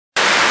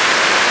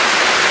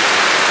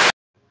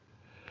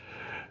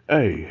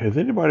Hey, has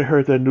anybody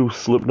heard that new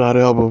Slipknot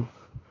album,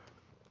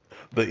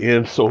 The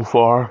End So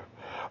Far?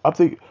 I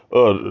think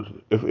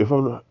if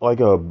I'm like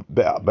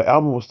the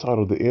album was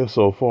titled The End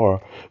So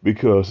Far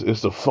because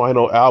it's the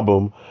final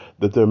album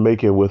that they're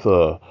making with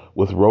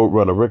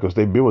Roadrunner Records.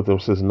 They've been with them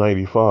since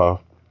 '95.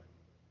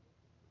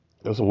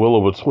 That's well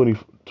over 20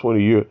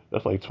 years.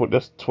 That's like 20,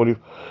 that's 20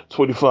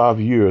 25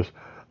 years.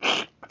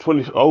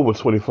 20 over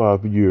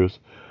 25 years.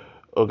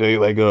 Okay,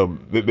 like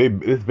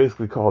it's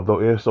basically called The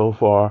End So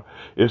Far.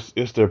 It's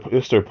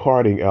their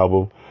parting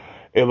album.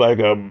 And like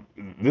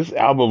this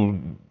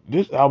album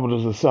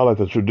doesn't sound like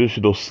the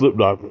traditional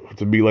Slipknot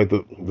to me, like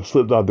the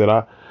Slipknot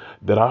that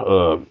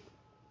I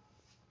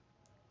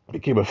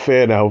became a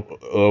fan of.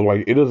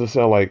 Like it doesn't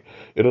sound like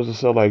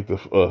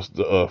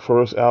the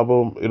first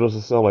album. It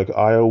doesn't sound like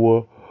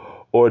Iowa,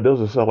 or it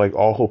doesn't sound like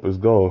All Hope Is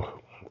Gone.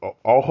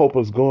 All Hope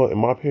Is Gone, in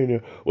my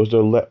opinion, was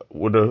their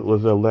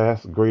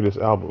last greatest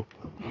album.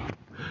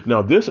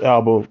 Now this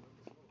album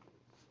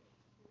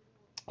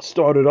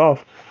started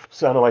off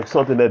sounding like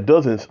something that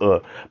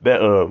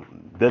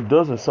that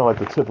doesn't sound like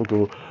the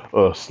typical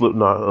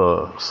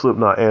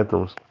Slipknot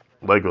anthems,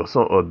 like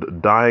a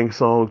dying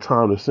song,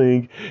 time to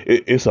sing.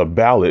 It's a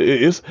ballad.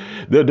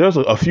 There's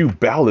a few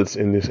ballads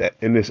in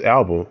this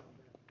album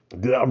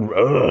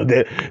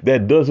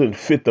that doesn't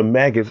fit the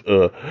maggots.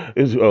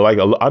 Is like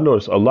I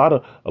noticed a lot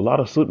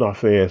of Slipknot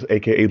fans,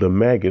 aka the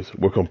maggots,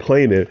 were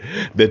complaining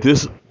that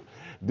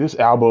this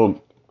album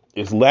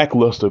is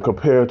lackluster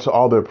compared to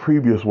all their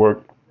previous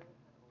work.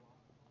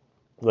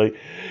 Like,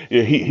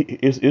 yeah,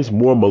 it's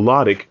more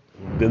melodic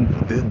than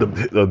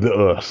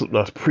the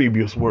Slipknot's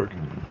previous work.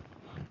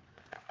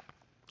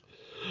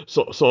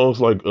 So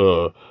songs like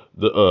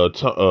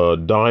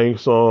dying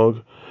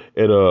song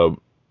and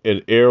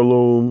and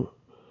heirloom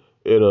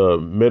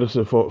and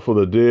medicine for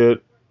the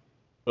dead.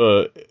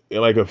 And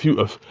like a few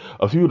of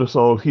the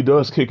songs, he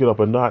does kick it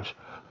up a notch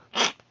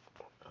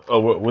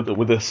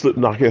with the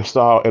Slipknot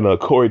style and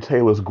Corey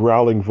Taylor's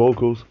growling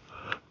vocals.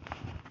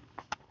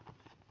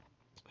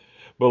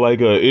 But like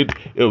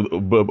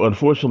but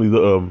unfortunately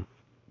the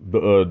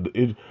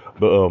it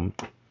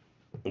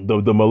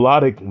the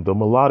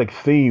melodic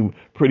theme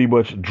pretty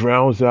much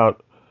drowns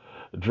out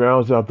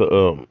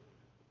the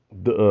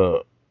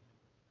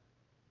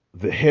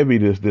the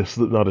heaviness that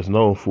Slipknot is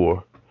known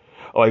for.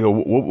 Like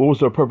what was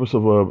the purpose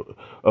of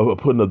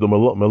putting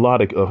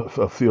melodic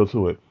feel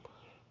to it?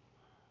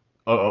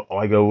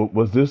 Like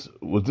was this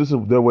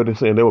their way of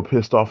saying they were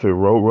pissed off at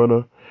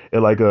Roadrunner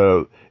and like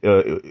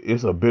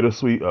it's a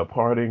bittersweet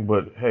parting,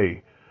 but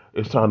hey,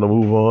 it's time to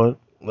move on.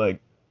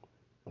 Like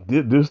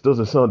this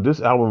doesn't sound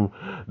this album.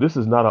 This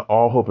is not an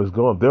All Hope Is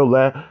Gone.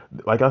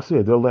 Like I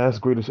said, their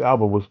last greatest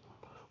album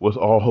was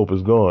All Hope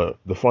Is Gone,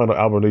 the final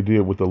album they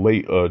did with the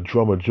late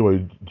drummer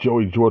Joey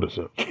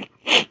Jordison,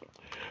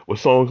 with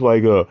songs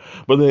like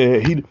but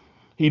then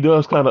he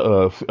does kind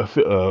of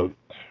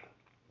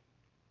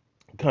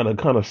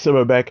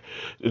simmer back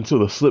into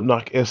the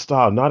Slipknot S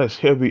style, not as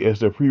heavy as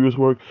their previous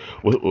work,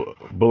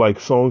 but like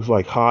songs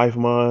like Hive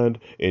Mind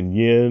and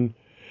Yin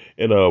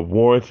and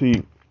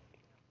Warranty.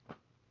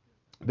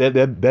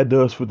 That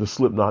does fit the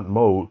Slipknot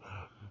mode,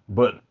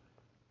 but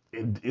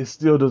it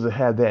still doesn't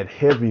have that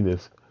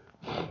heaviness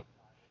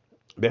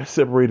that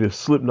separated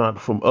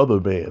Slipknot from other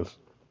bands.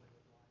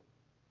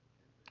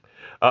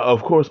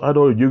 Of course, I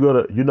know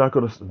you're not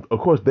gonna. Of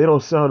course, they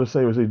don't sound the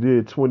same as they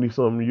did 20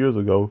 something years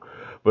ago,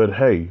 but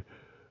hey,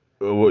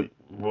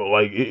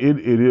 like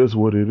it is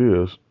what it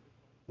is.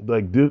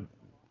 Like this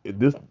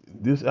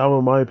album,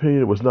 in my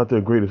opinion, was not their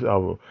greatest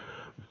album.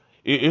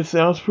 It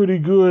sounds pretty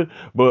good,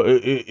 but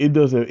it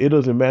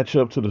doesn't match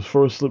up to the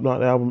first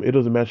Slipknot album. It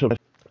doesn't match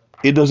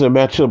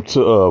up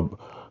to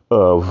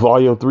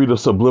Volume 3, the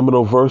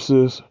Subliminal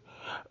Verses,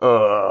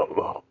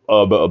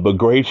 the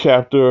Gray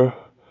Chapter,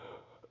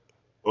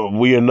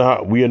 We Are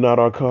Not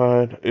Our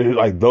Kind.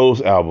 Like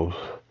those albums,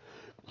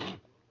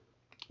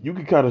 you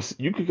can kind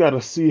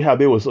of see how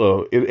they was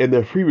in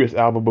their previous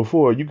album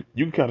before. You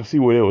can kind of see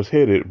where they was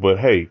headed, but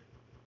hey,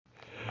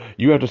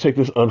 you have to take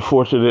this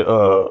unfortunate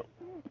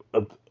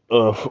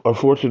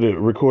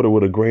recording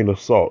with a grain of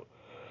salt.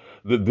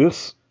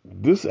 This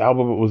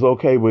album was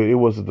okay, but it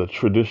wasn't the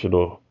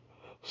traditional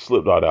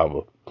Slipknot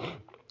album.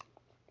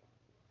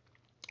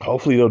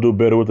 Hopefully they'll do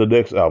better with the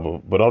next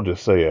album. But I'm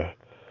just saying,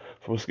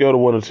 from a scale of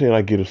 1 to 10,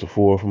 I give it a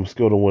 4. From a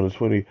scale of 1 to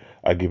 20,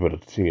 I give it a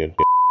 10.